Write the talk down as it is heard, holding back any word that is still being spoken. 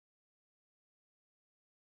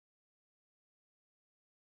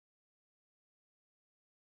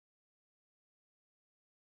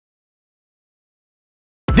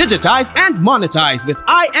Digitize and monetize with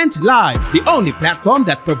iEnt Live, the only platform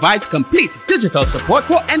that provides complete digital support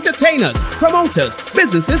for entertainers, promoters,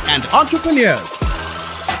 businesses, and entrepreneurs.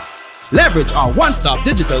 Leverage our one-stop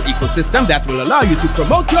digital ecosystem that will allow you to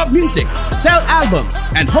promote your music, sell albums,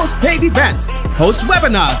 and host paid events, host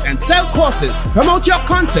webinars and sell courses, promote your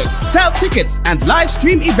concerts, sell tickets and live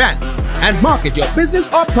stream events, and market your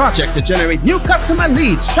business or project to generate new customer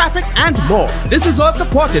leads, traffic, and more. This is all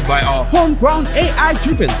supported by our homegrown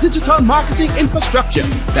AI-driven digital marketing infrastructure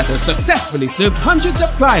that has successfully served hundreds of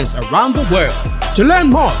clients around the world. To learn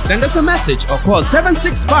more, send us a message or call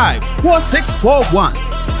 765-4641.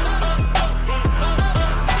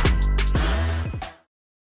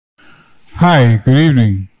 Hi, good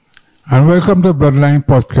evening, and welcome to Bloodline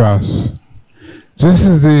Podcast. This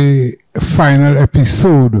is the final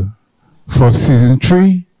episode for Season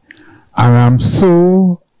 3, and I'm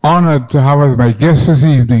so honored to have as my guest this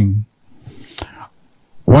evening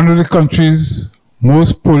one of the country's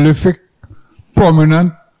most prolific,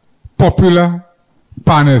 prominent, popular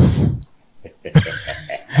panists,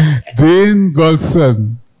 Dane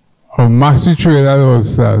Gulston of Massey Trinidad All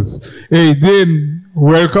Stars. Hey, Dane.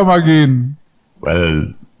 Welcome again.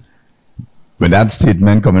 Well, with that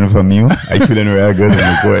statement coming from you, I feeling real good.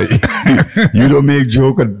 You don't make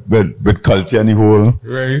joke with culture and the whole,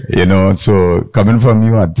 right? You know, so coming from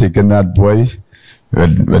you, I've taken that boy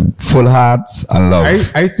with full hearts and love.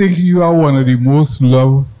 I think you are one of the most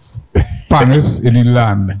loved panists in the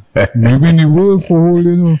land, maybe in the world for whole,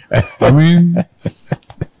 you know. I mean,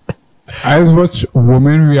 I watch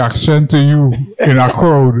women reaction to you in a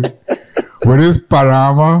crowd. With this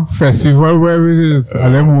Parama festival, wherever it is,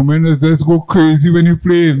 and then women just go crazy when you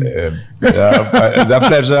play. It's a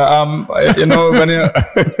pleasure. You know, when you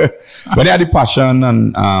have the passion,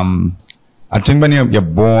 and I think when you're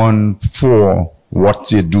born for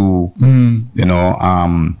what you do, you know,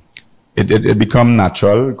 it becomes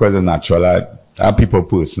natural because it's natural. I'm a people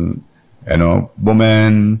person, you know,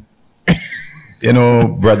 women. You know,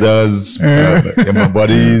 brothers, my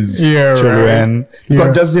buddies, children. Right. Yeah.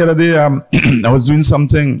 But just the other day, I was doing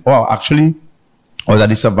something. Well, actually, I was at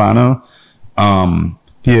the Savannah.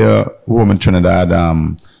 Here, home in Trinidad.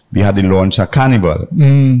 We had the launch a carnival,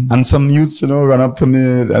 and some youths, you know, run up to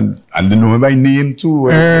me and they know me by name too.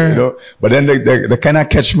 You know, but then they kind of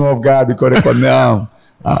catch me off guard because they call me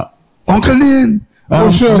Uncle Dane.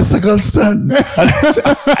 Sure. Mr. Gulston.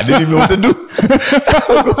 I didn't even know what to do.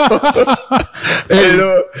 You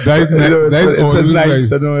know, it's nice.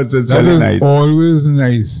 You know, it's really nice. Always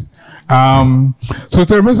nice. So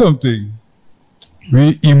tell me something.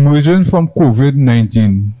 We emerging from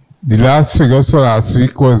COVID-19. The last figures for last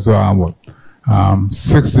week was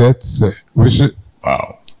 6 deaths, which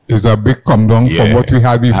is a big come down from what we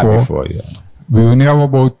had before. We only have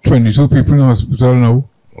about 22 people in the hospital now.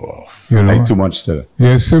 You know, like too much still.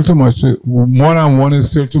 Yeah, still too much. More than one is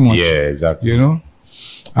still too much. Yeah, exactly. You know,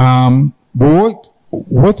 but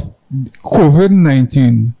what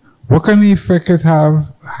COVID-19? What kind of effect it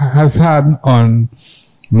has had on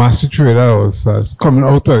Massey Trinidad All Stars coming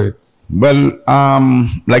out of it? Well,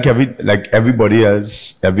 like everybody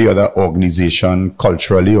else, every other organization,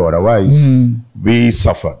 culturally or otherwise, we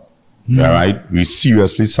suffered. All right, we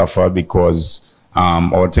seriously suffered because.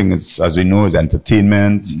 Our thing is, as we know, is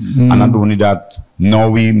entertainment, and not only that. Now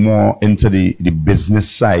we more into the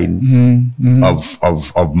business side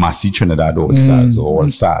of Massey Trinidad All Stars or All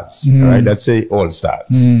Stars. Right? Let's say All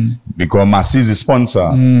Stars because Massey is the sponsor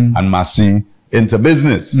and Massey into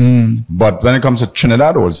business. But when it comes to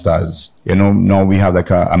Trinidad All Stars, you know, now we have like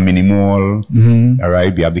a mini mall. All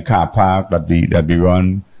right, we have the car park that we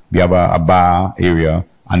run. We have a bar area.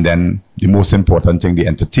 And then the most important thing, the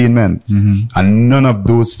entertainment. And none of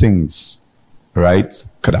those things, right,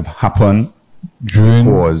 could have happened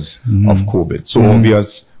because of COVID. So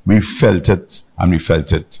obvious, we felt it, and we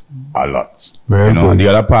felt it a lot. You know, and the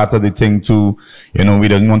other part of the thing too, you know, we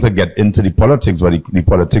didn't want to get into the politics, but the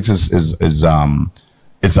politics is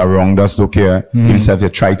around us. Look here, himself, they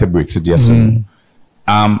try to break it, yes or no.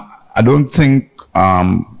 I don't think,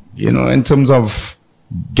 you know, in terms of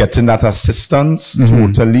getting that assistance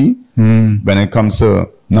totally when it comes to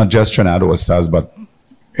not just Trinidad All Stars, but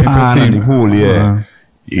and the whole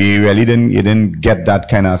you really didn't get that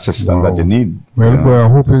kind of assistance that you need. Well, I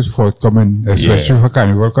hope it's forthcoming, especially for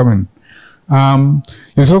Carnival coming. You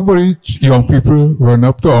talk about young people run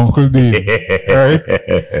up to Uncle Dane, right?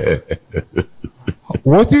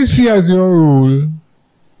 What do you see as your role?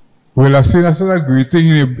 Well, I've seen a great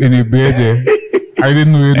thing in a bed there. I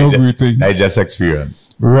didn't know you know greeting. I just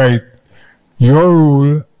experienced. Right. Your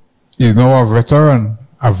role is now a veteran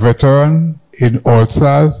in All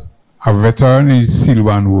Stars a veteran in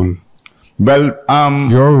Steelpan role? Well,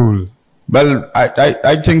 Your role? Well,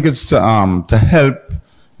 I think it's to help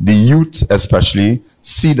the youth, especially,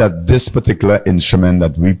 see that this particular instrument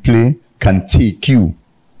that we play can take you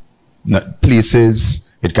places.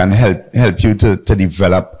 It can help you to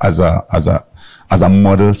develop as a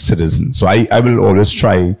model citizen. So I will always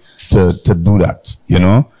try to do that, you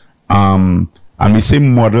know. And we say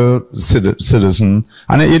model citizen,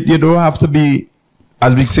 and you don't have to be,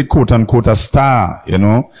 as we say, quote unquote, a star, you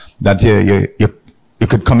know, that you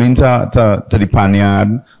could come into the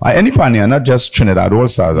Panyard, or any Panyard, not just Trinidad All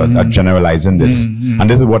Stars, are generalizing this. And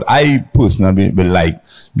this is what I personally will like,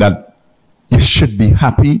 that you should be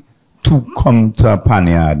happy to come to a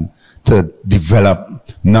Panyard to develop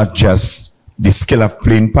not just the skill of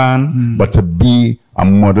playing pan, but to be a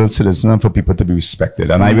model citizen and for people to be respected.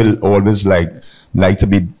 And I will always like to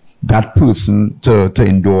be that person to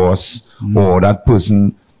endorse, or that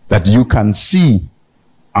person that you can see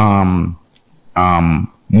more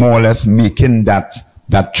or less making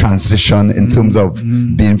that transition in terms of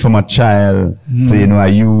being from a child to, you know, a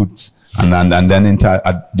youth, and then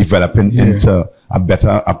into developing into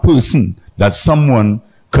a person that someone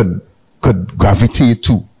could gravitate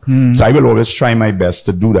to. So I will always try my best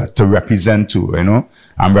to do that, to represent too, you know,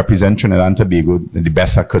 and represent Trinidad and Tobago the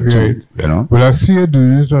best I could too, you know. Well, I see you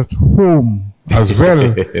doing it at home as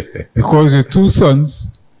well, because your two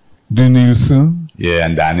sons, Dane Gulston,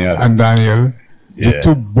 and Daniel, the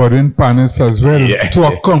two budding panists as well, two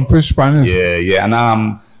accomplished panists.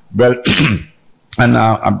 And well, and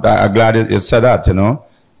I'm glad you said that, you know.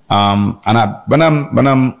 And when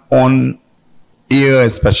I'm on air,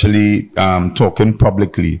 especially talking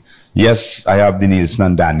publicly, yes, I have Dane Gulston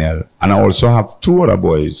and Daniel, and I also have two other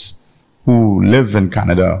boys who live in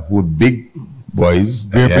Canada, who are big boys.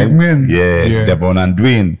 They're big men. Devon and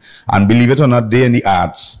Dwayne. And believe it or not, they're in the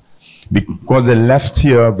arts. Because they left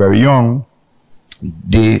here very young,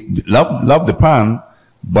 they love the pan,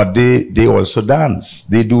 but they also dance.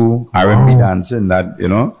 They do R&B dancing, that, you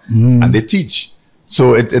know, and they teach.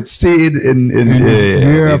 So it stayed in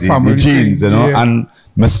the genes, you know. And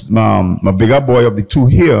my bigger boy of the two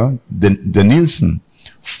here, Dane Gulston,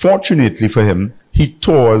 fortunately for him, he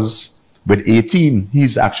tours with A-Team.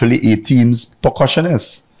 He's actually A-Team's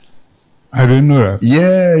percussionist. I didn't know that.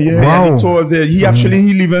 Wow. And he tours. He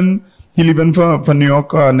actually leaving for New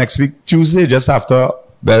York next week, Tuesday, just after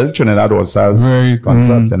Trinidad All Stars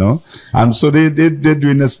concert, you know. And so they're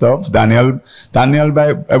doing this stuff. Daniel,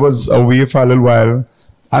 I was away for a little while,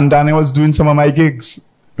 and Daniel was doing some of my gigs,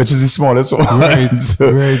 which is the smallest one.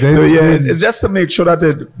 So it's just to make sure that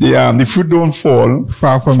the fruit don't fall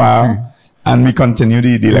far from the tree, and we continue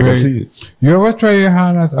the legacy. You ever try your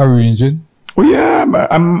hand at arranging? Oh yeah,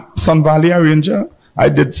 I'm Sun Valley arranger. I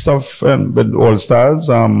did stuff with All Stars.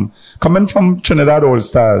 Coming from Trinidad All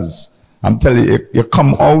Stars, I'm telling you, you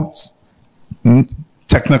come out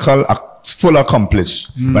technical, full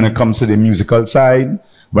accomplished when it comes to the musical side,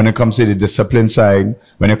 when it comes to the discipline side,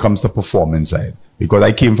 when it comes to performance side. Because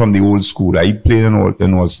I came from the old school. I played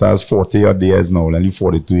in All Stars 40 odd years now, only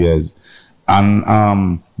 42 years.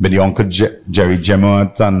 And with the Uncle Jerry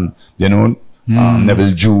Jemmett and, you know,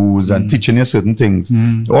 Neville Jules, and teaching you certain things.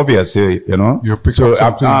 Obviously, you know. So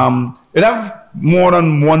it have more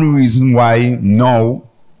than one reason why now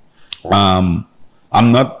I'm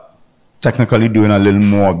not technically doing a little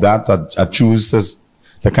more of that. I choose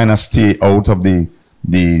to kind of stay out of the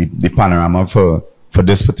panorama for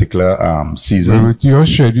this particular season. Well, with your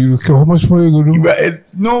schedule, how much more you going to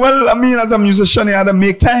do? I mean, as a musician, you had to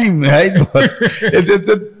make time, right? But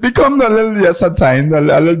it becomes a little, yes, at times, a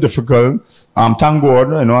little difficult. Thank God,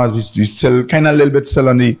 you know, we still kind of a little bit still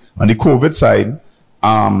on the COVID side.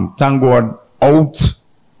 Thank God, out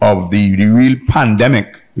of the real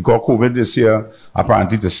pandemic, because COVID this year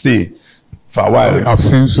apparently to stay for a while. I've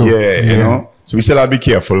seen so. You know, so we still have to be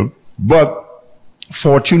careful. But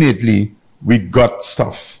fortunately, we got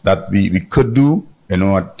stuff that we could do. You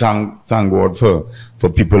know, thank God for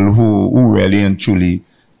people who really and truly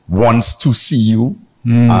wants to see you.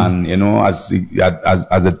 And you know, as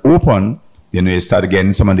it opened, you know, you start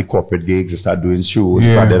getting some of the corporate gigs, you start doing shows.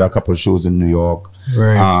 I did a couple of shows in New York.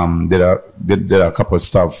 Did a couple of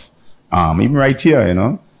stuff, even right here, you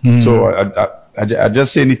know. So I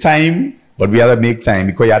just say any time, but we had to make time,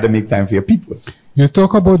 because you had to make time for your people. You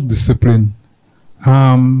talk about discipline.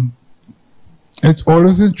 It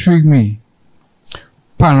always intrigued me.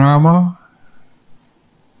 Panorama,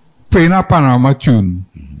 playing a Panorama tune.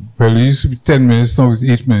 Well, it used to be 10 minutes, now it's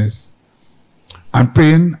 8 minutes. And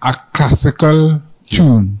playing a classical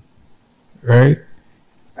tune, right?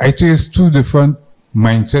 I think it's two different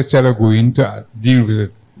mindsets that are going to deal with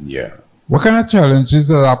it. Yeah. What kind of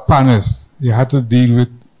challenges as a panist you had to deal with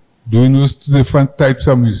doing those different types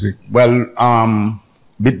of music? Well,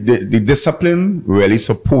 the discipline really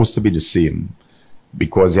supposed to be the same,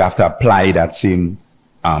 because you have to apply that same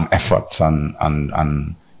efforts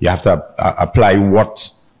and you have to apply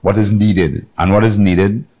what is needed, and what is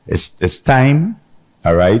needed is time,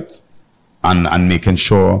 all right, and making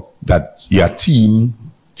sure that you're a team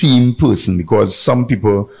person, because some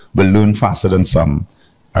people will learn faster than some,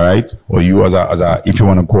 all right, or you as a if you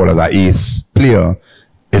want to call as an ace player,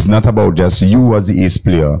 it's not about just you as the ace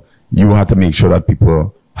player. You have to make sure that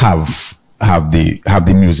people have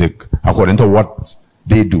the music according to what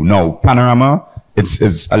they do. Now, Panorama,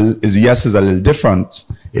 is a little different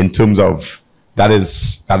in terms of that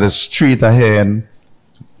is straight ahead,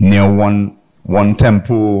 near one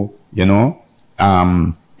tempo, you know.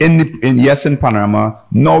 In Panorama,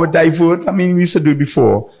 now we divert. I mean, we used to do it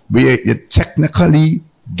before. We technically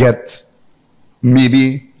get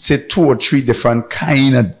maybe say 2 or 3 different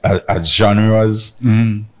kind of genres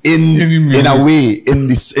in a way in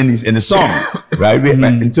the song, right?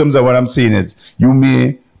 In terms of what I'm saying is, you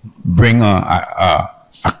may bring a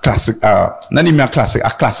classic, not even a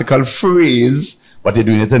classical phrase, but you're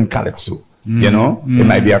doing it in calypso. You know, it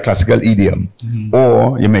might be a classical idiom,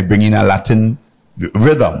 or you may bring in a Latin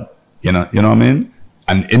rhythm. You know what I mean,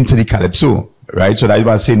 and into the calypso, right? So that's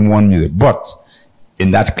why I'm saying one music, but in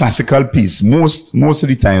that classical piece, most of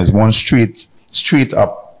the time is one straight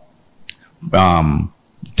up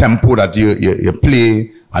tempo that you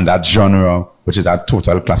play, and that genre, which is that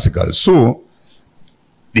total classical. So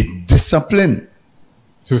the discipline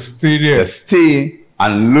to stay there, to stay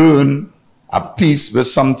and learn a piece, where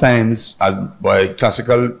sometimes by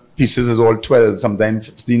classical pieces is all 12, sometimes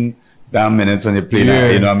 15 damn minutes, and you play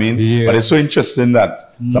that, you know what I mean? Yeah. But it's so interesting that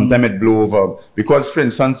sometimes it blow over, because, for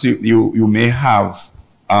instance, you may have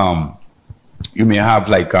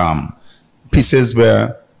like pieces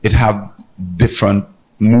where it have different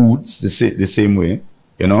moods the same way,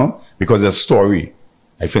 you know, because there's story.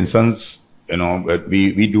 Like, for instance, you know,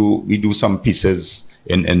 we do some pieces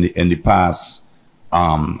in the past,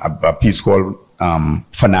 a piece called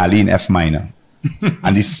Finale in F minor.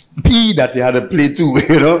 And the speed that they had to play to,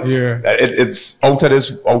 you know, it's out of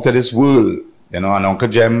this world, you know. And Uncle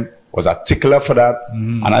Jem was a tickler for that.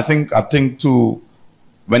 And I think too,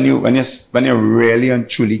 when you really and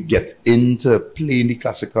truly get into playing the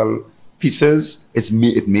classical pieces,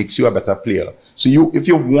 it makes you a better player. So if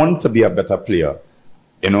you want to be a better player,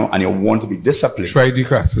 you know, and you want to be disciplined, try the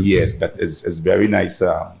classics. Yes, that is very nice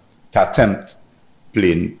to attempt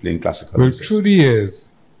playing classical. Well, music. through the years,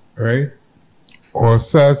 right? All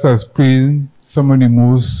Stars has played some of the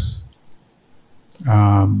most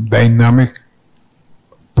dynamic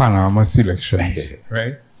Panorama selections,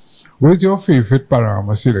 right? What's your favorite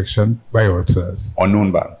Panorama selection by All Stars?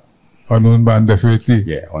 Unknown Band. Unknown Band, definitely.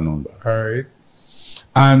 Yeah, Unknown Band. All right.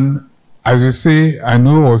 And as you say, I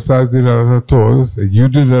know All Stars did a lot of tours. You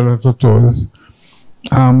did a lot of tours.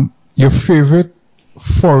 Your favorite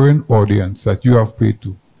foreign audience that you have played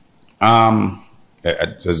to?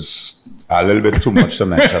 There's a little bit too much to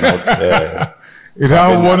mention out. It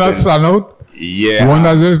have one that stand out? Yeah. One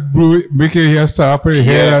that just make your hair stand up in your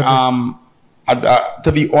hair?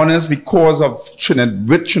 To be honest, because of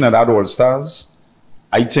Trinidad All Stars,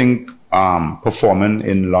 I think performing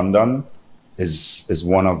in London is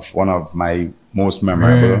one of my most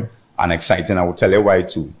memorable and exciting. I will tell you why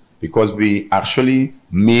too. Because we actually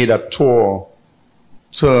made a tour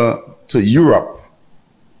to Europe,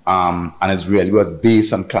 and it was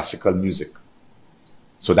based on classical music.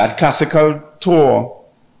 So that classical tour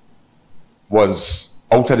was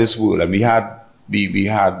out of this world, and we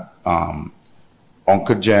had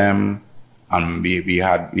Uncle Jem, and we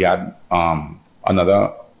had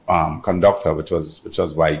another conductor, which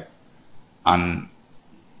was white, and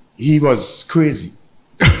he was crazy.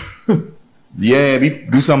 Yeah, we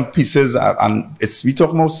do some pieces, and we talk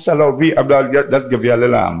about sellout. Let's give you a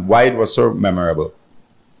little why it was so memorable.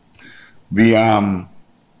 We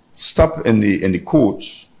stopped in the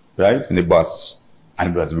coach, right, in the bus,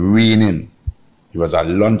 and it was raining. It was a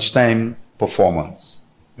lunchtime performance,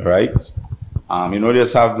 right? You know, they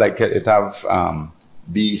just have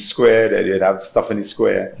B squared, they have stuff in the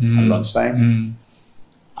square at lunchtime.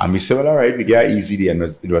 And we said, well, all right, we get easy there, and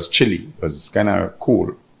it was chilly. It was kind of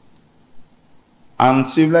cool. And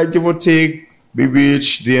so, like, give or take, we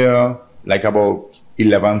reached there like about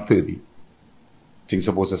 11:30. Things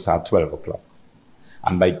supposed to start 12 o'clock.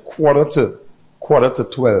 And by quarter to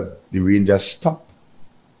 12, the rain just stopped.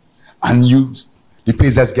 And the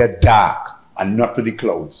place just get dark, and not with the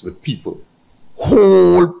clouds, with people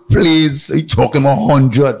whole place, we talking about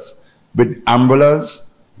hundreds, with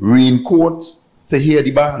umbrellas, raincoat to hear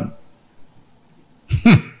the band.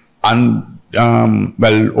 And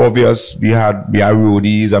well, obvious we had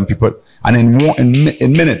roadies and people, and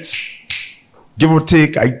in minutes, give or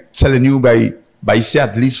take, I telling you by say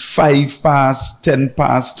at least 5 past, 10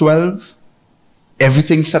 past 12,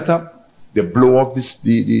 everything set up. They blow off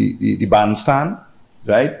the bandstand,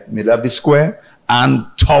 right, middle of the square, and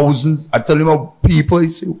thousands. I tell you about people. You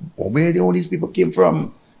say, oh, where all these people came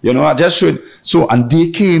from? You know, I just showed. So, and they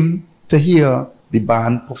came to hear the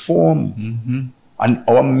band perform. And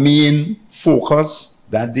our main focus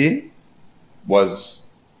that day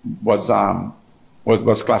was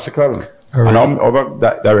classical. And our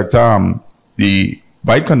director, the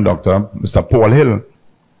bike conductor, Mr. Paul Hill,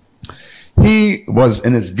 he was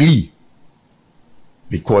in his glee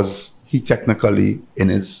because he technically in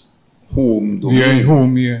his home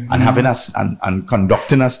domain, and having us and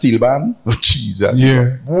conducting a steel band. Oh, Jesus!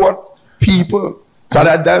 Yeah, what people. So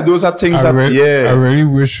those are things I really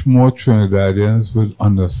wish more Trinidadians would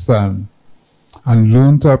understand and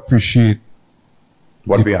learn to appreciate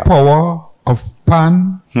what we have. Power of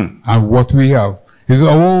pan and what we have. It's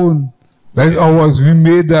our own. That's ours. We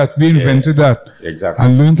made that. We invented that. Exactly.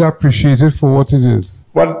 And learn to appreciate it for what it is.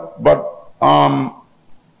 But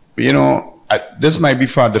you know, this might be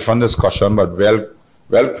for a different discussion, but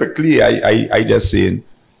well quickly, I just saying,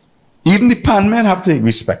 even the pan men have to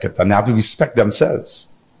respect it, and they have to respect themselves.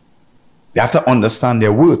 They have to understand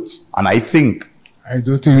their worth. And I think I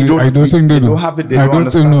don't think they don't have it. They I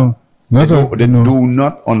don't don't understand. They do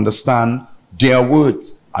not understand their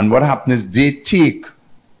worth. And what happens is they take,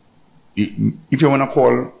 if you want to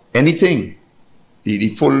call anything, the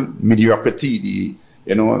full mediocrity,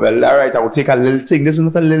 well, all right, I will take a little thing. This is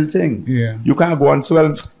not a little thing. Yeah. You can't go on, so,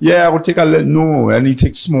 well, yeah, I will take a little, no, and you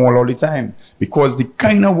take small all the time. Because the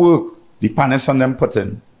kind of work the panelists and them put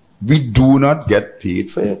in, we do not get paid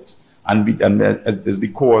for it. And it's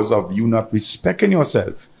because of you not respecting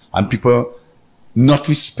yourself. And people not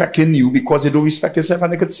respecting you because they don't respect yourself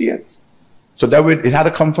and they could see it. So that way, it had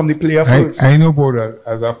to come from the player first. I know about that.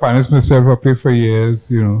 As a panelist myself, I played for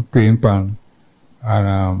years, playing pan.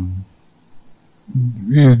 And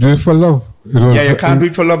you do it for love. You can't do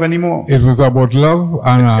it for love anymore. It was about love,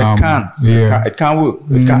 and it can't. Yeah. It can't work.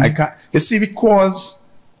 It can't. You see, because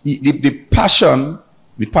the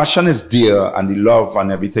passion is there, and the love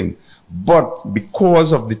and everything, but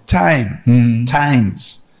because of the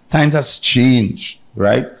times has changed,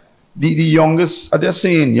 right? The youngest, they're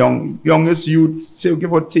saying, youngest youth, say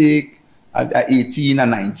give or take, 18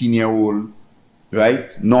 and 19-year-old,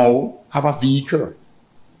 right? Now have a vehicle.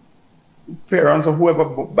 Parents or whoever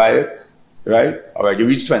buy it, right? All right, you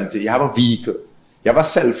reach 20, you have a vehicle, you have a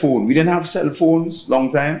cell phone. We didn't have cell phones long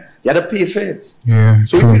time. You had to pay for it. Yeah,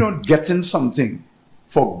 so if you don't get in something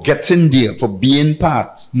for getting there, for being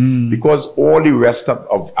part, because all the rest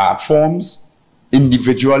of art forms,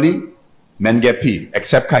 individually, men get paid,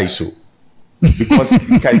 except Kaiso. Because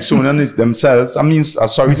Kaisonians themselves, I mean,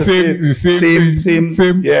 sorry to say,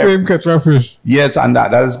 same catfish. Yes, and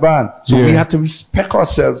that is bad. So we have to respect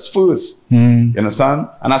ourselves first. You understand?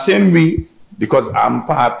 And I say we, because I'm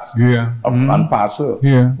part of and parcel.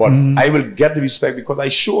 Yeah. But I will get the respect because I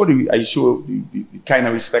show the kind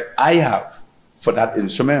of respect I have for that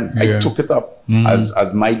instrument. I took it up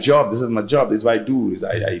as my job. This is my job. This is what I do. Is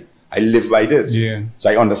I live by this. Yeah.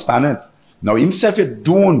 So I understand it. Now himself, you're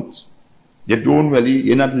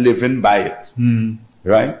not living by it.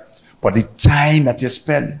 Right? But the time that you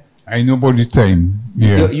spend. I know about the time.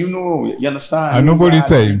 Yeah. You understand? I know about the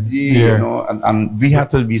time. You know, and we have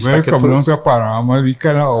to be respectful. When I come down to Panama, we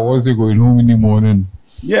kind of always going home in the morning.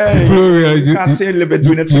 Yeah, you can't say a little bit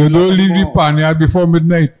doing it for you don't leave the pan before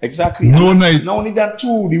midnight. Exactly. No night. Not only that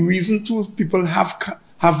too, the reason too people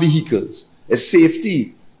have vehicles is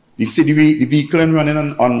safety. You see the vehicle running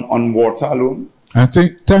on water alone. I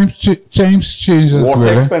think times change as well.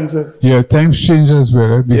 Water expensive. Yeah, times change as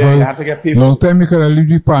well. Because you have to get paid. Long time you could leave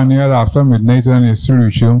the pan here after midnight and you still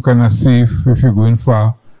reach home kind of safe if you're going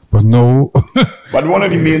far. But no. But one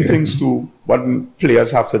of the main things too, what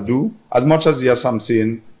players have to do, as much as yes, I'm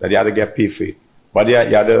saying that you have to get paid for it, but you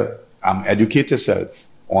have to educate yourself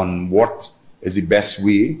on what is the best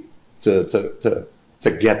way to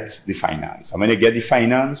get the finance. And when you get the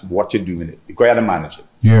finance, what you do with it. Because you have to manage it.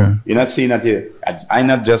 Yeah. You're not saying that I'm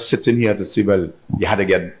not just sitting here to say, well, you had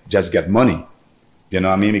to just get money. You know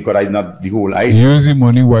what I mean? Because that's not the whole idea. Use the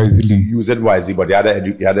money wisely. Use it wisely, but you had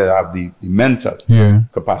to have the mental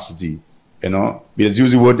capacity. You know, because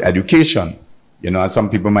use the word education. You know, some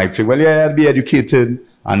people might think, well, yeah, I'd be educated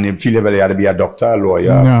and you feel like you had to be a doctor, a lawyer.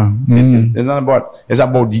 Yeah. It's not about, it's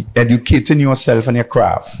about educating yourself and your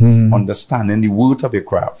craft, understanding the worth of your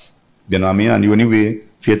craft. You know what I mean? And the only way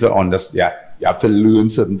for you to understand, you have to learn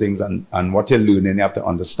certain things, and what you're learning, you have to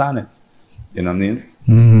understand it. You know what I mean?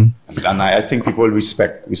 And I think people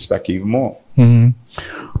respect even more.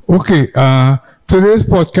 Okay, today's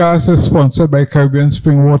podcast is sponsored by Caribbean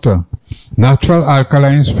Spring Water, natural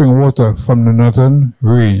alkaline spring water from the Northern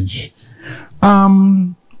Range.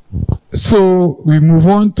 So we move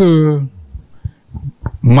on to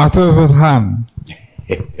matters at hand,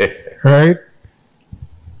 right?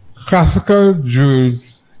 Classical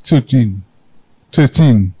Jewels 13.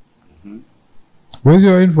 Where's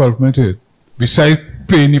your involvement in it? Besides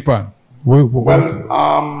playing the pan?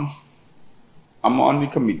 I'm on the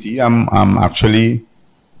committee. I'm actually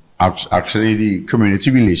the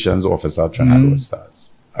community relations officer at Trinidad All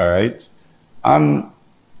Stars. All right, and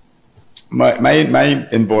my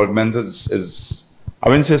involvement is I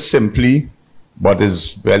wouldn't say simply, but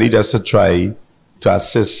is really just to try to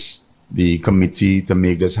assist the committee to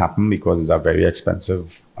make this happen, because it's a very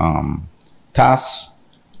expensive task.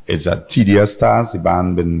 It's a tedious task. The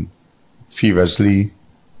band been feverishly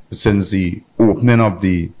since the opening of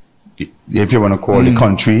the, if you want to call the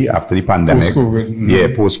country after the pandemic. Post-COVID.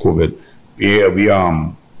 Yeah, post-COVID. We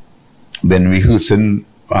been rehearsing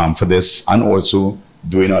for this, and also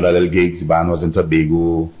doing other little gigs. The band was in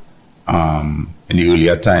Tobago in the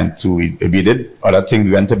earlier time too. We did other things.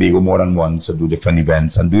 We went to Tobago more than once to do different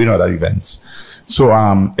events and doing other events. So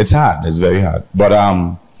it's hard. It's very hard. But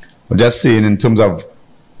I'm just saying, in terms of,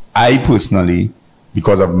 I personally,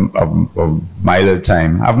 because of my little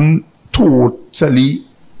time, haven't totally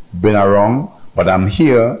been around, but I'm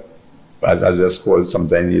here, as I just call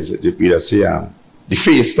sometimes, we just say, the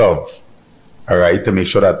face of, all right, to make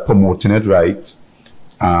sure that promoting it right,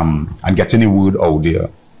 and getting the word out there,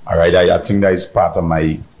 all right. I think that is part of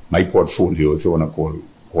my portfolio, if you want to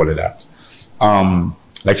call it that.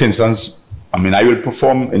 Like for instance, I mean, I will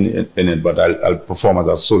perform in it, but I'll perform as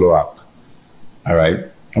a solo act, all right.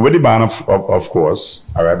 With the band, of course,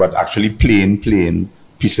 all right, but actually playing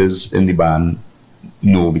pieces in the band,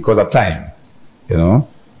 no, because of time, you know.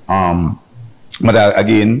 But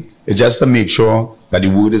again, it's just to make sure that the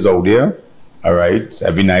word is out there, all right,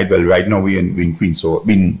 every night. Well, right now we're in Queens, so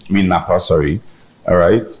we in Napa, sorry, all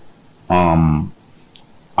right. And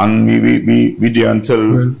we there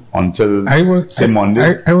until say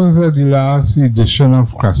Monday. I was at the last edition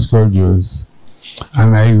of Classical Jewels,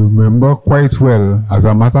 and I remember quite well. As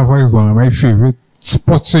a matter of fact, it's one of my favorite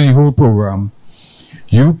spots in the whole program.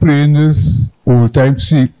 You playing this old time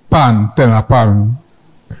tenor pan.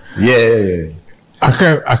 Yeah. I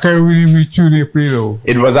can't really reach you they play though.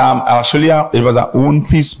 It was actually it was our own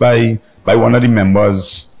piece by one of the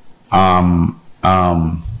members.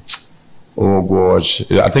 Oh gosh,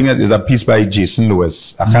 I think it's a piece by Jason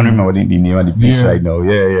Lewis. I can't remember the name of the piece right now.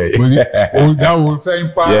 That old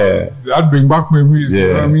time pan. Yeah. That bring back memories. You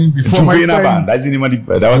know what I mean? Before my time. Band. That's the name of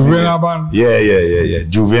the. That was Juvena Band. Yeah.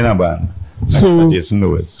 Juvena Band. So Jason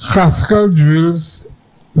Lewis. Classical Jewels,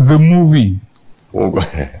 the movie. Oh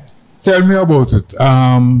God. Tell me about it.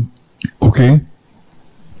 Okay.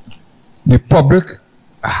 The public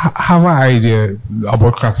have an idea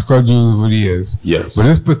about Classical Jewels over the years. Yes. But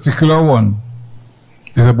this particular one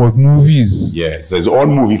is about movies. Yes, it's all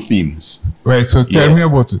movie themes. Right, so tell me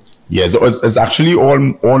about it. Yes, it's actually all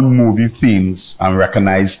movie themes and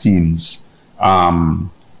recognized themes.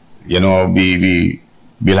 You know,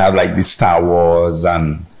 we'll have like the Star Wars,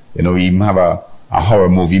 and you know, we even have a horror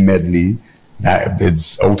movie medley.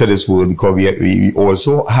 It's out of this world, because we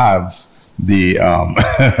also have the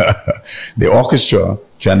the orchestra,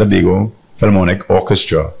 Trinidad Tobago Philharmonic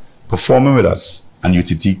Orchestra, performing with us, and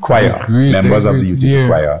UTT choir, members of the UTT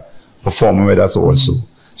choir, performing with us also.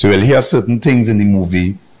 So we'll hear certain things in the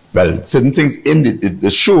movie, well, certain things in the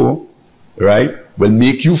show, right, will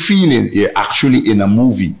make you feel you're actually in a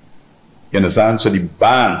movie. You understand? So the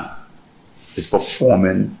band is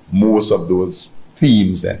performing most of those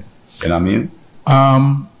themes then. You know what I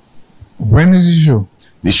mean? When is the show?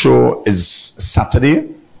 The show is Saturday,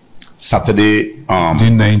 the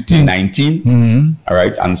 19th, all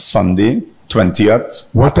right, and Sunday, 20th.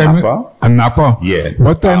 What time? Napa? At Napa? Yeah.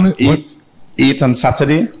 What time? 8 on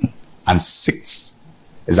Saturday, and 6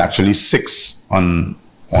 is actually 6 on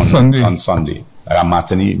Sunday. On Sunday, like a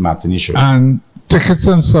matinee show. And tickets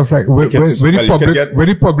and stuff like where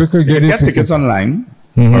the public can get tickets online.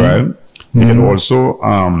 All right. You can also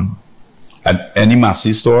at any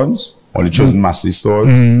Massey stores, or the chosen Massey stores.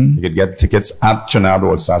 You can get tickets at Trinidad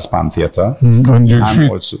All Stars Pan Theatre. On George Street.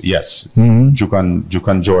 Also, yes, Juke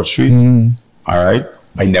on George Street. All right.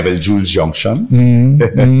 by Neville Jules Junction,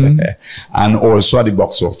 and also at the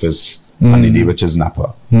box office on the day which is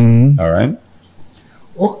Napa. All right.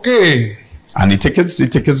 Okay. And the tickets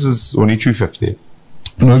is only $350.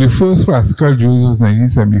 No, the first classical Jews was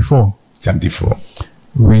 1974. 74.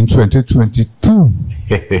 We're in 2022.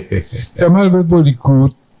 Tell me a little bit about the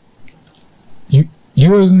growth.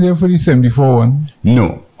 You wasn't there for the 74 one?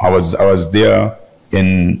 No, I was there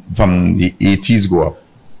from the 80s go up.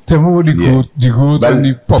 Tell me about the growth and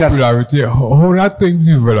the popularity. How that thing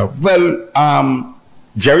developed? Well,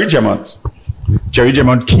 Jerry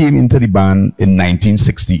Jemmott came into the band in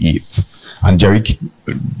 1968. And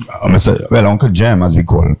Uncle Jem, as we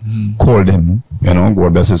called him, you know,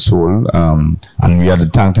 God bless his soul. And we had to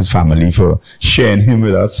thank his family for sharing him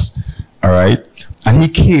with us. All right. And he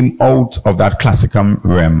came out of that classical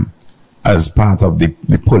realm as part of the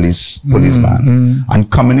police band. And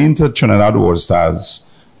coming into Trinidad All Stars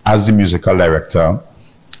as the musical director,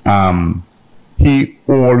 he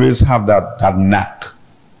always had that knack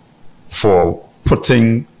for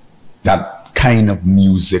putting that kind of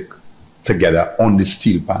music together on the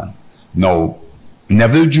Steelpan. Now,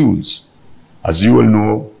 Neville Jules, as you will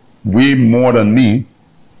know, way more than me,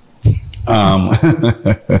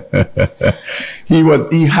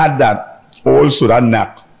 he had that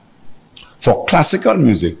knack for classical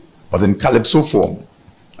music, but in calypso form.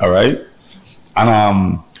 All right.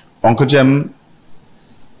 And Uncle Jem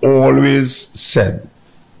always said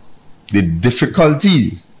the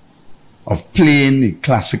difficulty of playing the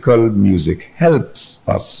classical music helps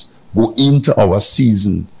us go into our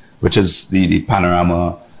season, which is the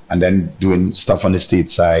panorama, and then doing stuff on the state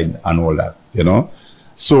side and all that, you know.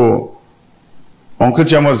 So Uncle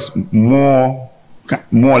Jem was more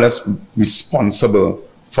or less responsible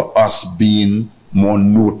for us being more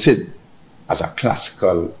noted as a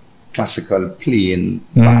classical playing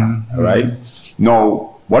band, right?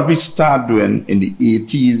 Now, what we start doing in the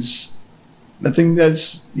 80s, I think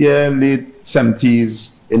that's late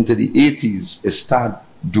 70s into the 80s, is start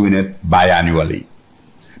doing it biannually,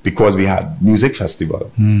 because we had music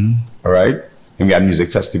festival, all right? And we had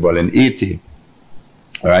music festival in 80,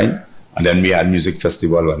 all right? And then we had music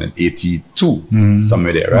festival in 82,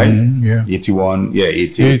 somewhere there, right? 81,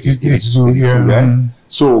 80, 82, right?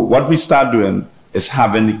 So what we start doing is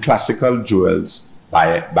having the classical jewels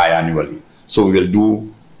biannually. So we will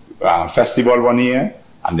do festival one year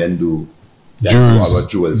and then do our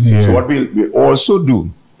jewels. Yeah. So what we also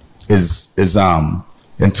do is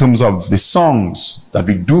in terms of the songs that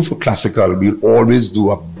we do for classical, we'll always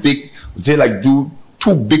do do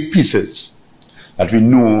 2 big pieces that we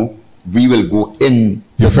know we will go in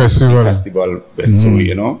the festival with. So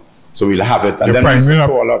you know, so we'll have it and then we'll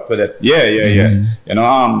follow up with it. You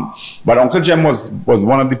know, but Uncle Jem was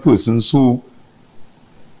one of the persons who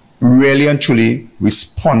really and truly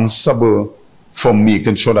responsible for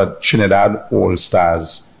making sure that Trinidad All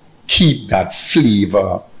Stars keep that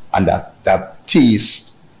flavor and that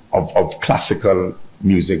taste of classical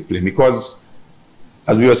music playing. Because,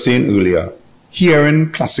 as we were saying earlier,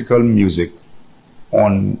 hearing classical music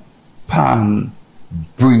on pan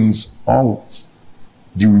brings out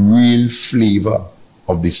the real flavor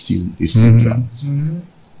of the steel drums.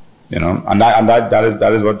 You know, and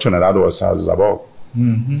that is what Trinidad All Stars is about.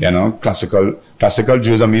 You know, classical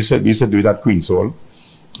jazz, and we used to do that Queen Soul.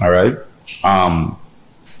 All right. And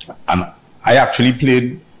I actually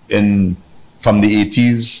played from the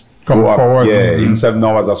 80s. Come forward. Yeah, himself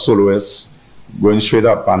now as a soloist, going straight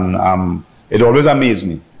up, and it always amazed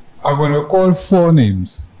me. I'm going to call 4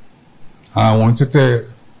 names. I want you to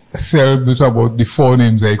say a bit about the 4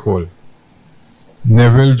 names I call.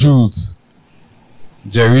 Neville Jules,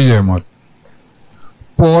 Jerry Jemmott,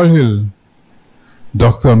 Paul Hill,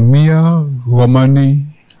 Dr. Mia Romani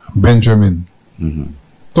Benjamin.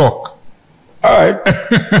 Talk. All right.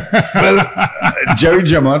 Well, Jerry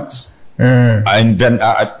Jemmott, and then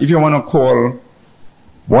if you want to call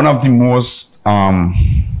one of the most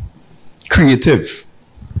creative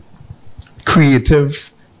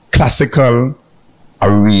classical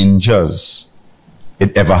arrangers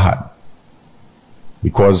it ever had,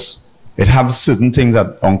 because it has certain things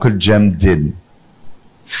that Uncle Jem did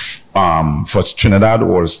for Trinidad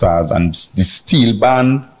All Stars and the steel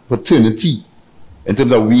band fraternity, in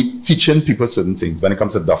terms of we teaching people certain things when it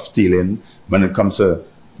comes to dovetailing, when it comes to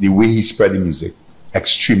the way he spread the music.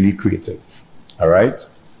 Extremely creative. All right.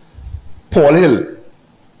 Paul Hill.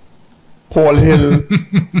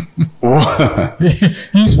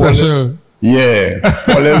 He's special. Yeah.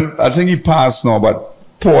 Paul Hill, I think he passed now, but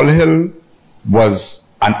Paul Hill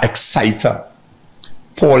was an exciter.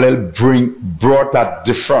 Paul Hill brought that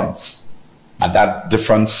difference and that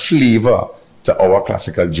different flavor to our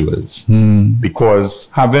classical jewels.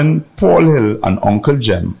 Because having Paul Hill and Uncle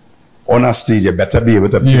Jem on a stage, you better be able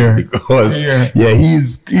to play because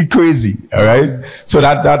he's crazy, all right? So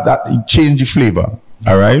that he changed the flavor,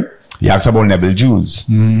 all right? He asked about Neville Jules,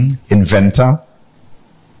 inventor,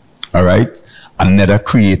 all right? Another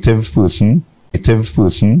creative person,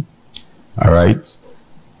 all right?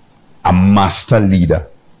 A master leader.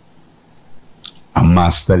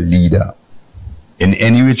 In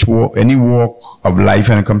any walk of life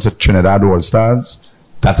when it comes to Trinidad All-Stars,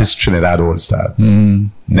 that is Trinidad All-Stars.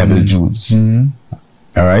 Neville Jules.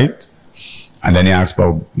 All right? And then he asked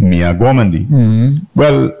about Mia Gormandy.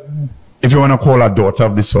 Well, if you want to call her daughter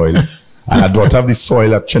of the soil, and a daughter of the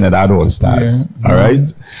soil at Trinidad All-Stars. All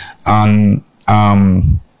right? And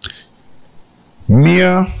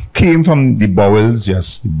Mia came from the bowels,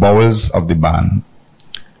 the bowels of the band.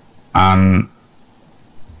 And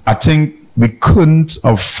I think we couldn't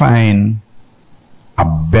have found a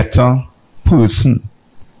better person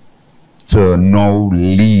to now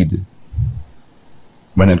lead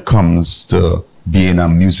when it comes to being a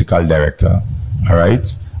musical director, all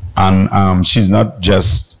right? And she's not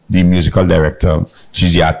just the musical director,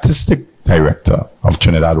 she's the artistic director of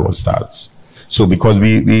Trinidad All-Stars. So because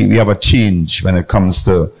we have a change when it comes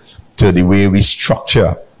to the way we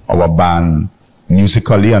structure our band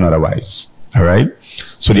musically and otherwise, all right?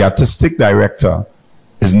 So the artistic director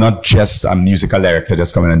is not just a musical director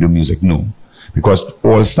just coming and do music, no. Because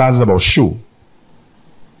All Stars is about show.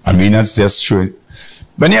 And we not just show.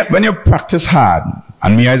 When you practice hard,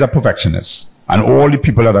 and Mia is a perfectionist, and all the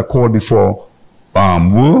people that are called before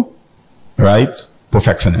were, right,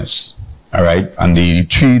 perfectionists, all right? And the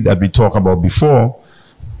three that we talked about before,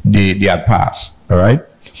 they had passed, all right?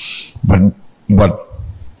 But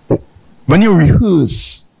when you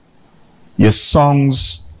rehearse your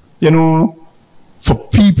songs, you know, for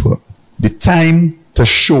people, the time to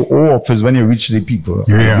show off is when you reach the people.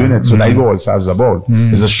 Doing it. So that's what All Stars is about.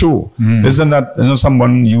 It's a show. Isn't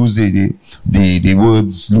someone use the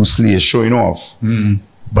words loosely as showing off?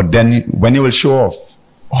 But then when you will show off,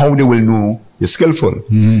 how they will know you're skillful.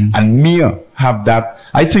 And Mia have that.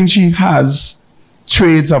 I think she has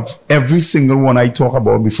traits of every single one I talked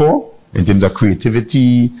about before, in terms of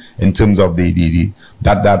creativity, in terms of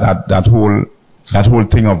that whole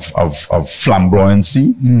thing of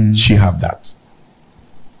flamboyancy. She have that.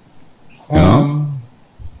 You know?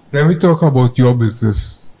 Let me talk about your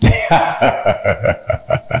business.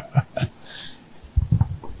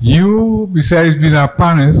 You, besides being a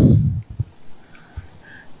panist,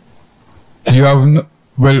 you have no,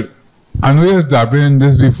 well, I know you've dabbled in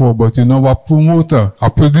this before, but you know, a promoter, a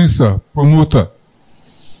producer, promoter.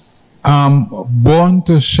 Born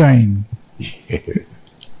to Shine.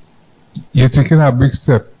 You're taking a big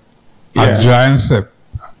step, a giant step,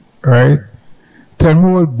 right? Tell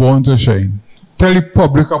me about Born to Shine. Tell the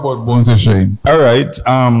public about Born to Shine. All right.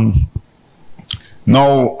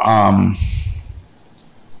 Now,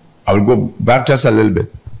 I'll go back just a little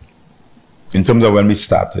bit in terms of when we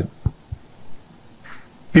started.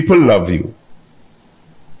 People love you.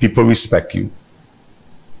 People respect you.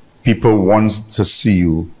 People want to see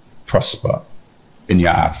you prosper in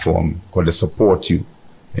your art form because they support you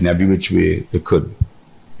in every which way they could.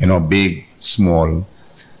 You know, big, small.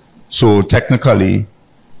 So technically,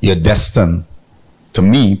 you're destined, to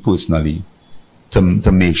me personally, to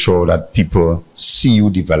make sure that people see you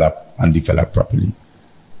develop and develop properly.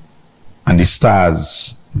 And the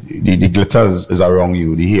stars, the glitters is around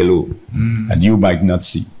you, the halo, and you might not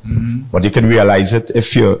see. But you can realize it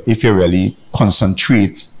if you really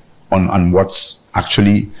concentrate on what's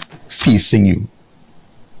actually facing you.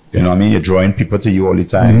 You know what I mean? You're drawing people to you all the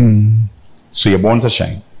time. So you're born to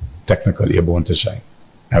shine. Technically, you're born to shine.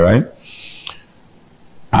 All right?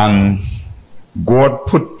 And God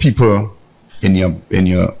put people in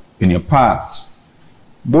your path,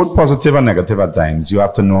 both positive and negative at times. You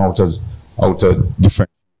have to know how to differentiate.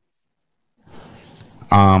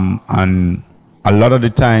 And a lot of the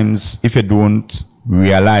times, if you don't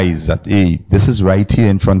realize that, hey, this is right here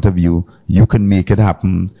in front of you, you can make it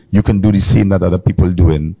happen. You can do the same that other people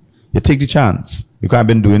doing. You take the chance. Because I've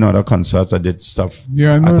been doing other concerts. I did stuff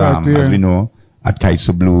as we know, at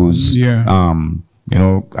Kaiso Blues. You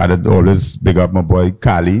know, I'd always big up my boy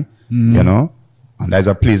Kali, you know. And there's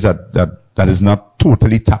a place that is not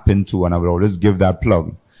totally tapped into, and I will always give that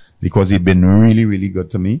plug because he's been really, really good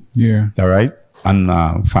to me. All right?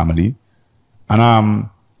 And family. And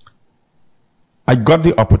I got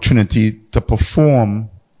the opportunity to perform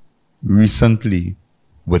recently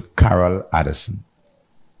with Carol Addison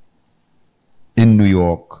in New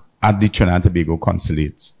York at the Trinidad and Tobago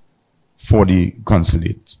Consulate, for the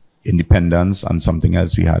consulate. Independence and something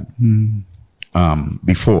else we had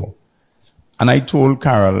before. And I told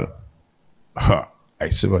Carol, I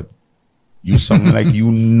said, "What? You sound like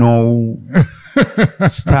you know."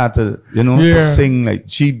 Started, to sing like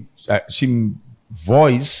she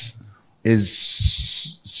voice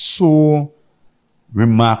is so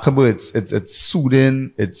remarkable. It's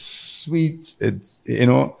soothing. It's sweet. It's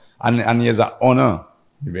and it's an honor.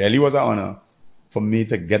 It really was an honor for me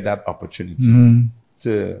to get that opportunity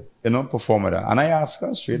to perform with her. And I asked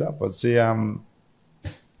her straight up, I say,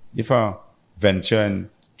 if I venture and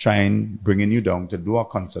try and bringing you down to do a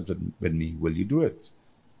concert with me, will you do it?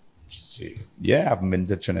 She said, yeah, I've been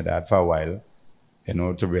to Trinidad for a while,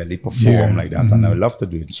 to really perform like that, and I would love to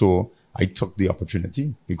do it. So I took the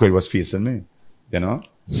opportunity because it was facing me,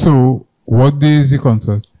 So what day is the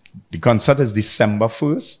concert? The concert is December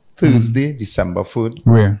 1st, Thursday, December 1st.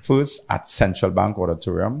 Where? 1st at Central Bank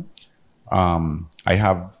Auditorium. I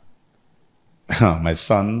have my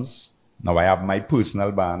sons. Now I have my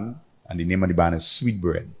personal band, and the name of the band is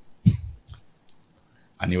Sweetbread.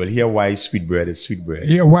 And you will hear why Sweetbread is Sweetbread.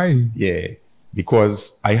 Yeah, why? Yeah,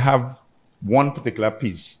 because I have one particular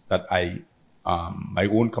piece that my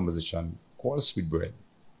own composition called Sweetbread.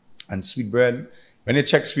 And Sweetbread, when you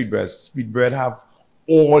check Sweetbread have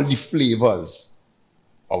all the flavors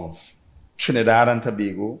of Trinidad and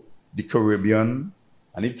Tobago, the Caribbean,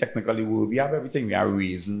 and if technically we have everything. We have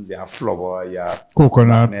raisins, we have flour, we have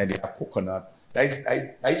coconut. We have coconut.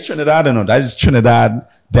 That is Trinidad, That is Trinidad,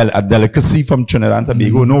 a delicacy from Trinidad and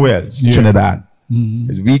Tobago, nowhere else. Yeah. Trinidad.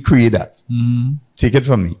 We create that. Take it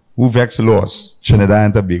from me. Who vex lost? Trinidad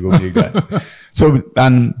and Tobago. So,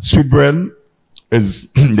 and Sweetbread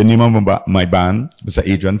is the name of my band. Mr.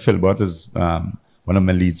 Adrian Philbert is one of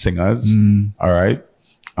my lead singers. All right.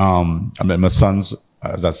 And my sons,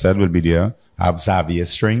 as I said, will be there. I have Xavier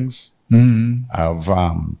Strings. I have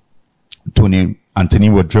Anthony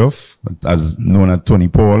Woodruff, as known as Tony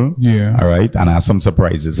Paul. Yeah. All right. And I have some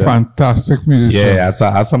surprises. Fantastic musician. Yeah,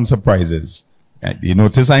 I have some surprises. You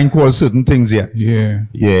notice I ain't called certain things yet. Yeah.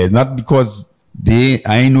 Yeah, it's not because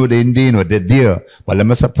I know they're there, but let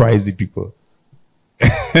me surprise the people.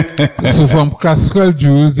 So from Classical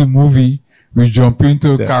Jewels, the movie, we jump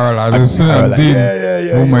into Carol Addison and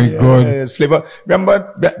Dane. Oh my God. It's flavor.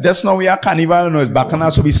 Remember, just now we are carnival, it's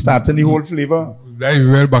Bacana, so we starting the whole flavor. That is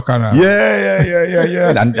well Bacana.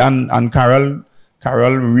 Yeah. And Carol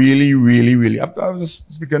really, I was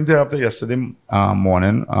speaking to her after yesterday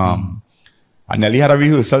morning. I nearly had a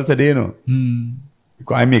rehearsal today,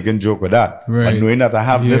 because I'm making joke with that. Right. But knowing that I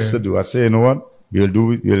have this to do, I say, you know what? We'll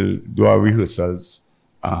do our rehearsals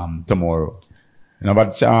tomorrow.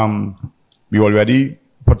 But we already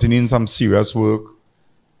putting in some serious work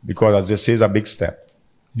because, as they say, it's a big step.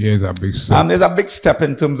 Yeah, it's a big step. And there's a big step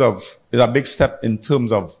in terms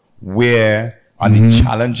of where and the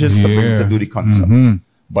challenges to bring to do the concert.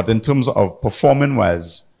 But in terms of performing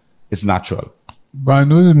wise, it's natural. But I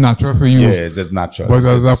know it's natural for you. Yeah, it's natural. But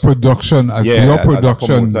as a production, your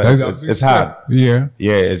production, it's hard. Yeah.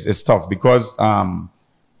 Yeah, it's tough because I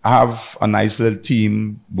have a nice little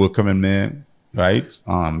team working with me, right?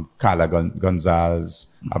 Carla Gonzalez,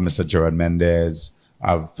 I have Mr. Gerard Mendez,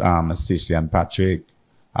 I have Stacey and Patrick.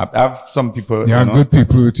 I have some people. Yeah, good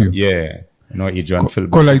people with you. Yeah. Adrian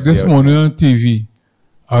Philbert. Because like this morning on TV,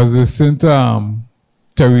 I was listening to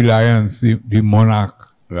Terry Lyons, the Monarch.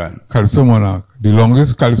 Right. Calypso Monarch. The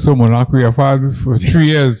longest Calypso Monarch we have had for 3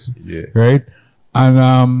 years. Yeah. Right?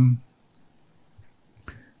 And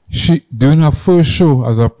she doing her first show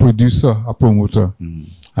as a producer, a promoter.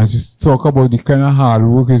 And she talk about the kind of hard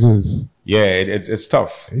work it is. Yeah, it's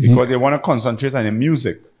tough because they want to concentrate on the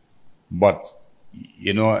music. But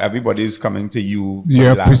everybody's coming to you.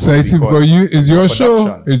 Yeah, precisely because it's your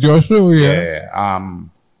show. It's your show, yeah.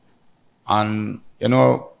 And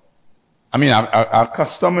I mean, I've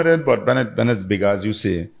accustomed it, but when it's bigger, as you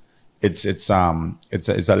say, it's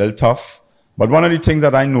a little tough. But one of the things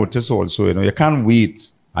that I noticed also, you can't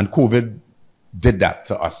wait, and COVID did that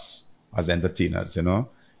to us as entertainers.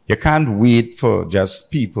 You can't wait for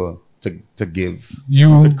just people to give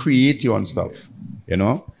to create your own stuff.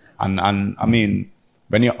 And I mean,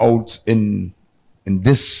 when you're out in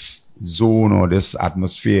this zone or this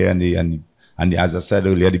atmosphere, and as I said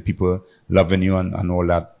earlier, the people loving you and all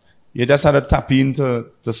that. You just had to tap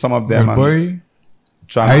into some of them. Well, boy,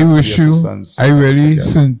 I wish you, I really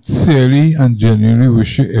sincerely and genuinely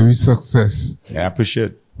wish you every success. Yeah, I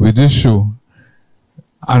appreciate it. With this show.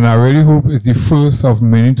 And I really hope it's the first of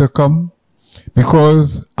many to come,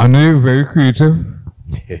 because I know you're very creative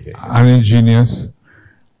and ingenious.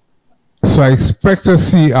 So I expect to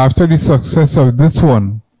see, after the success of this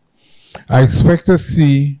one, I expect to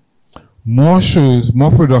see more shows,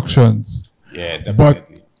 more productions. Yeah, definitely. But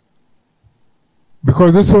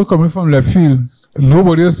because this one coming from left field,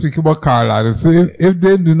 nobody else speaking about Carl Addison. If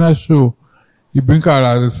they do not show, you bring Carl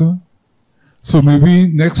Addison. So maybe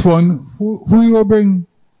next one, who you will bring?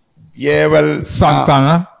 Yeah, well,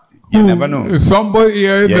 Santana. You never know. Somebody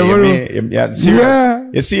here, Yeah, never know. yeah, serious. Yeah.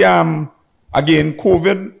 You see, again,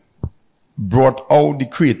 COVID brought out the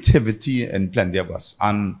creativity in plenty of us.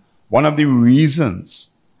 And one of the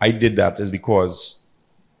reasons I did that is because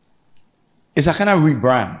it's a kind of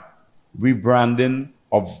rebranding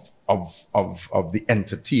of the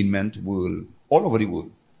entertainment world all over the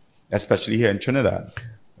world, especially here in Trinidad,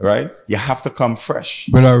 right? You have to come fresh.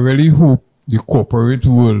 But I really hope the corporate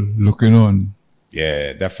world looking on.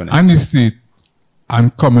 Yeah, definitely. And the state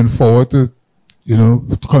and coming forward to,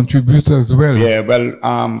 to contribute as well. Yeah, well,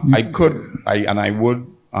 I would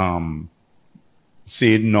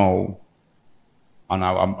say no, and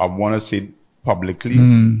I want to say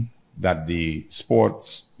publicly that the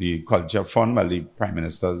sports, the culture fund, well, the Prime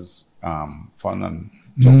Minister's fund and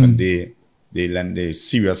talking, they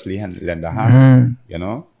seriously lend a hand,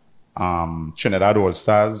 Trinidad All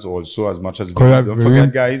Stars also, as much as don't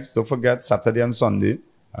forget, guys, don't forget Saturday and Sunday,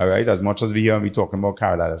 all right, as much as we hear we talking about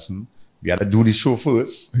Carl Addison, we had to do the show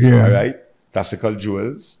first, all right, Classical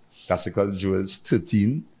Jewels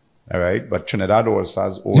 13, all right, but Trinidad All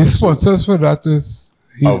Stars also. The sponsors for that is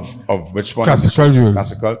of which one? Classical Jewels.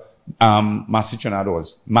 Classical, Massey Trinidad All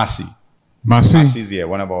Massey. Massey's, yeah,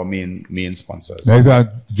 one of our main sponsors. There's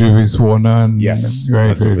a Juvis Warner and Juvis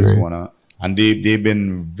Warner. And they've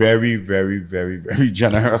been very, very, very, very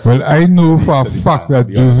generous. Well, I know for a fact that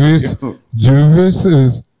Juvis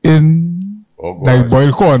is in like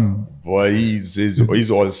boiled corn. Boy, he's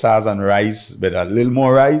all stars and rice, but a little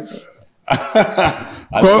more rice. A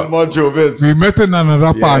little more Juvis. We met in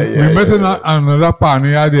another pan. We met in another pan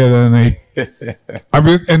the other night. And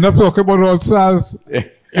we end up talking about all stars.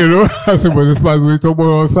 I said, but this man we talk about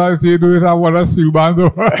all stars. You know, I want a Steelpan.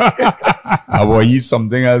 Boy, he's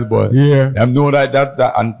something else, boy. Yeah. I know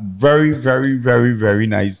that and very, very, very, very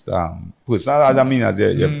nice person. I mean, as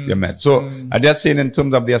you met. So I just saying in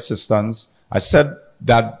terms of the assistants, I said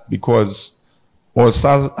that because All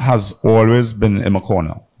Stars has always been in my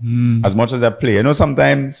corner. As much as I play.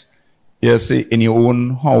 Sometimes you say in your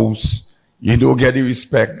own house, you don't get the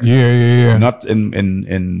respect. Yeah. Not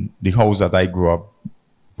in the house that I grew up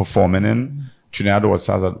performing in. Trinidad All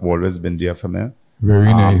Stars have always been there for me. Very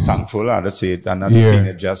nice. Thankful, I just say it and not saying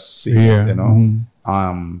it, just say it,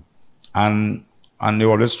 and they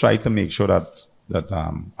always try to make sure that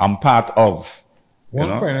I'm part of.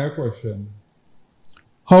 One final question.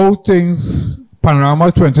 How things,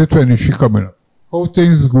 Panorama 2023 coming up, how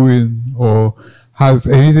things going, or has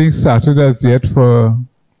anything started as yet for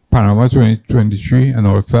Panorama 2023 and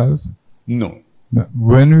All Stars? No.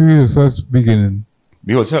 When will rehearsals beginning?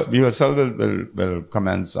 Rehearsal will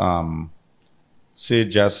commence say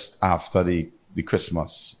just after the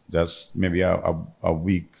Christmas, just maybe a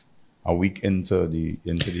week into the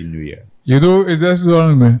new year. It just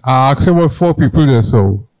dawned on me. I asked about 4 people there,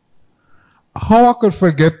 so how I could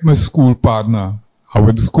forget my school partner? I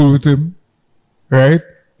went to school with him, right?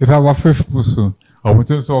 It have a 5th person I want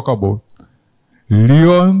to talk about.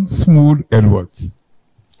 Leon Smooth Edwards,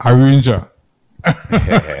 arranger.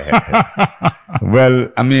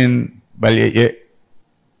 Well, I mean,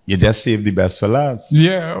 you just save the best for last.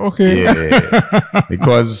 Yeah, okay. Yeah.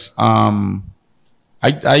 Because I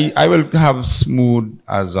will have Smooth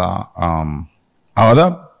as a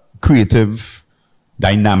other creative,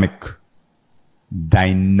 dynamic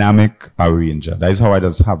arranger. That is how I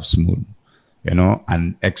just have Smooth,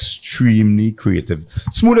 and extremely creative.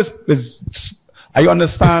 Smooth is I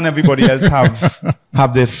understand everybody else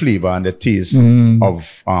have their flavor and the taste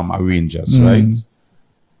of arrangers, right?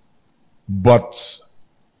 But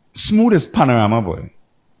Smooth is Panorama, boy.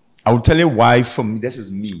 I will tell you why. For me, this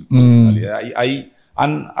is me personally.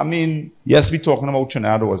 I mean, yes, we're talking about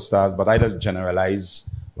Trinidad All Stars, but I just generalize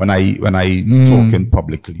when I talking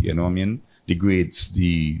publicly. You know what I mean? The greats,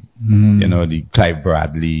 the Clive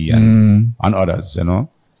Bradley and others.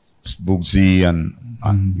 Bugsy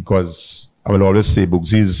and because I will always say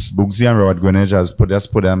Bugsy and Robert Greenwich just put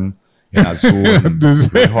them in a zone.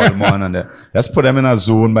 Ray Holman and let's put them in a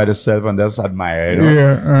zone by themselves and just admire.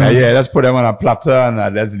 Let's put them on a platter and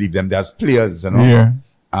let's leave them there as players, and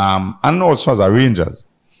also as arrangers.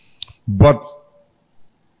 But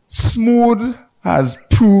Smooth has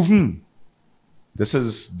proven, this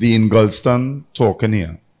is Dane Gulston talking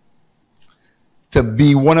here, to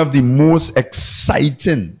be one of the most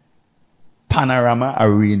exciting Panorama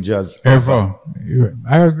arrangers ever.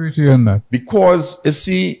 I agree to you on that. Because, you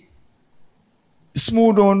see,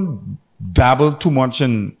 Smooth don't dabble too much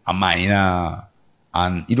in a minor,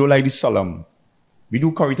 and you don't like the solemn. We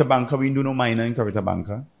do Corita Banca, we do no minor in Corita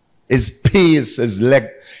Banca. It's pace, it's leg.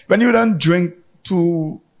 When you don't drink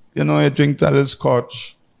too, you drink a little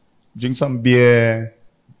scotch, drink some beer,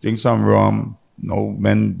 drink some rum. No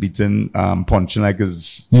men beating, punching like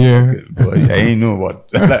his. Yeah. I ain't know what.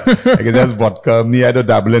 I guess that's vodka. Me, I don't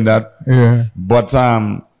dabble in that. Yeah. But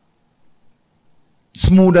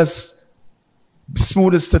smoothest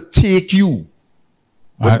to take you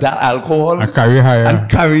with that alcohol and carry higher and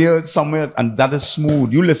carry you somewhere else, and that is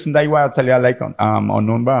smooth. You listen to what I tell you, I like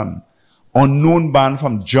Unknown Band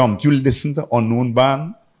from Jump. You listen to Unknown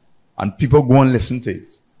Band, and people go and listen to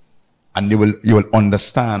it, and you will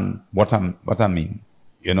understand what I mean.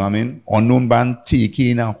 You know what I mean? Unknown Band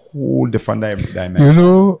taking a whole different dimension. You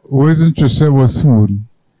know, what is interesting was Smooth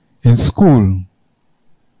in school.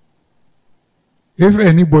 If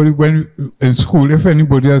anybody if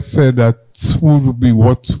anybody has said that Smooth would be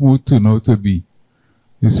what Smooth turned out to be,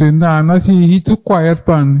 they say, nah, not he too quiet,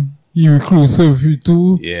 man. He reclusive, he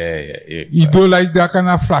too. Yeah. He don't like that kind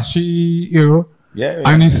of flashy, Yeah.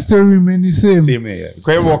 And he still remain the same. Same, yeah.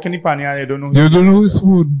 Because you walk in the pan here, you don't know You don't know who's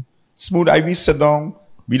Smooth. Smooth, we sit down,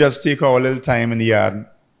 we just take our little time in the yard.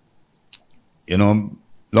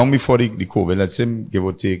 Long before the COVID, let's say, give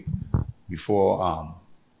or take, before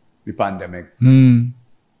the pandemic.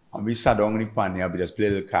 And we sat down in the pan here, we just play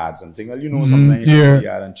little cards and things. Well, sometimes you go in the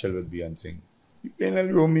yard and chill with me and things. We play a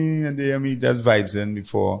little roaming and they me just vibes in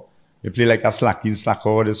before. We play like a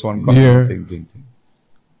slacker, this one coming, thing.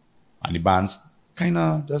 And the band's kind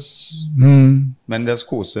of just, men just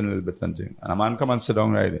coasting a little bit and thing. And a man come and sit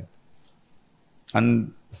down right there.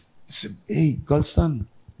 And he said, hey, Gulston,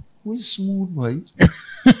 who is Smooth, boy?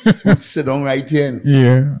 Smooth sit down right here.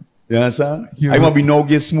 Yeah. You understand? I must be now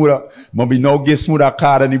get smoother. A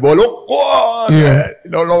card and the ball. Oh, God! Yeah.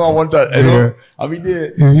 No longer want that. I mean,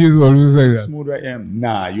 he's always like that. Smooth I am.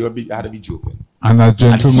 Nah, I had to be joking. And a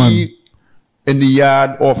gentleman. And he, in the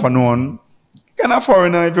yard, off and on, kind of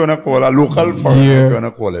foreigner, if you want to call it, a local foreigner, if you want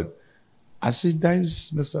to call it. I said, that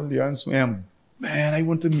is Mr. Leon Swam. Man, I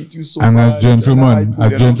want to meet you so much. And a gentleman.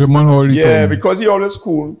 A gentleman all the time. Yeah, because he always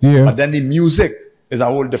cool. Yeah. But then the music is a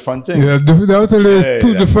whole different thing. Yeah,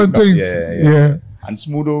 two different things. Yeah. And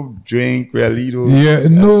Smooth drink, really.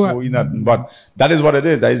 Nothing. But that is what it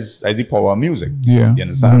is. That is the power of music. Yeah. You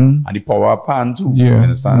understand? And the power of pan too. Yeah. You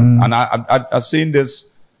understand? And I'm saying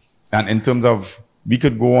this, and in terms of, we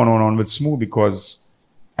could go on with Smooth, because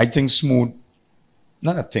I think Smooth,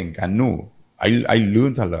 I know. I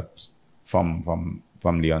learned a lot from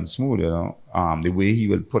Leon Smooth, the way he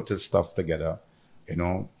will put his stuff together,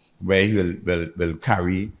 where he will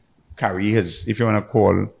carry his, if you want to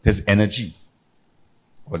call, his energy.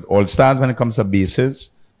 But All Stars, when it comes to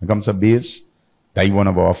bass, that's one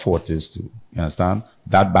of our fortes too. You understand?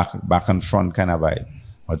 That back and front kind of vibe.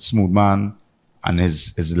 But Smooth Man and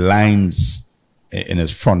his lines in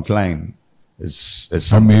his front line is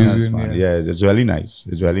something amazing, else, man. Yeah, it's really nice.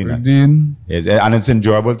 It's really nice. Yes, and it's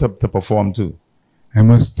enjoyable to perform too. I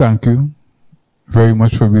must thank you very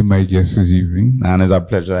much for being my guest this evening. And it's a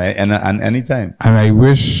pleasure. And anytime. And I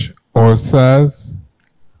wish All Stars,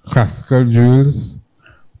 Classical Jewels,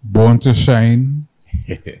 Born to Shine,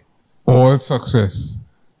 all success.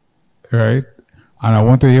 Right? And I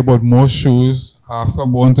want to hear about more shows after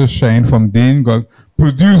Born to Shine from Dane Gulston,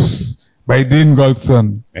 produced by Dane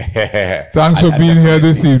Gulston. Thanks for being here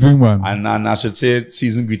this evening, man. And I should say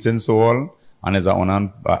season greetings to all. And it's an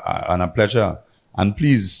honor and a pleasure. And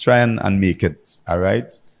please try and make it, all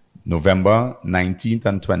right? November 19th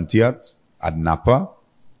and 20th at Napa.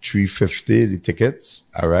 350 is the tickets,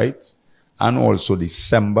 all right? And also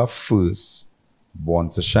December 1st, Born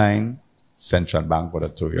to Shine, Central Bank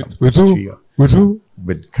Auditorium. With who? With who?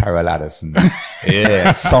 With Carol Addison.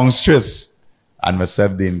 Yeah, songstress. And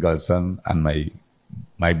myself, Dane Gulston, and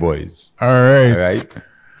my boys. All right. All right?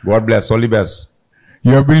 God bless. All the best.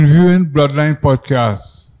 You have been viewing Bloodline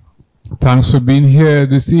Podcast. Thanks for being here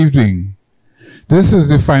this evening. This is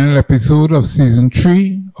the final episode of Season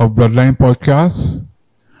 3 of Bloodline Podcast.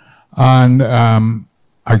 And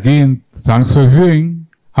again, thanks for viewing.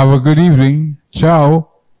 Have a good evening. Ciao.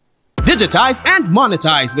 Digitize and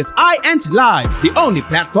monetize with iEnt Live, the only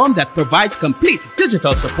platform that provides complete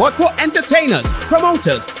digital support for entertainers,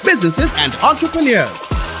 promoters, businesses, and entrepreneurs.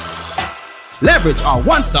 Leverage our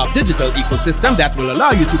one-stop digital ecosystem that will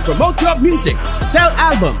allow you to promote your music, sell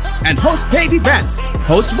albums, and host paid events,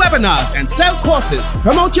 host webinars and sell courses,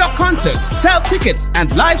 promote your concerts, sell tickets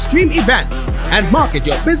and live stream events, and market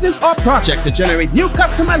your business or project to generate new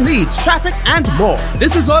customer leads, traffic, and more.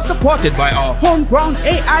 This is all supported by our homegrown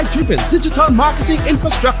AI-driven digital marketing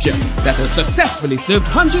infrastructure that has successfully served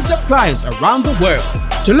hundreds of clients around the world.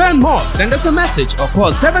 To learn more, send us a message or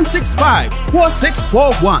call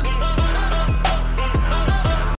 765-4641.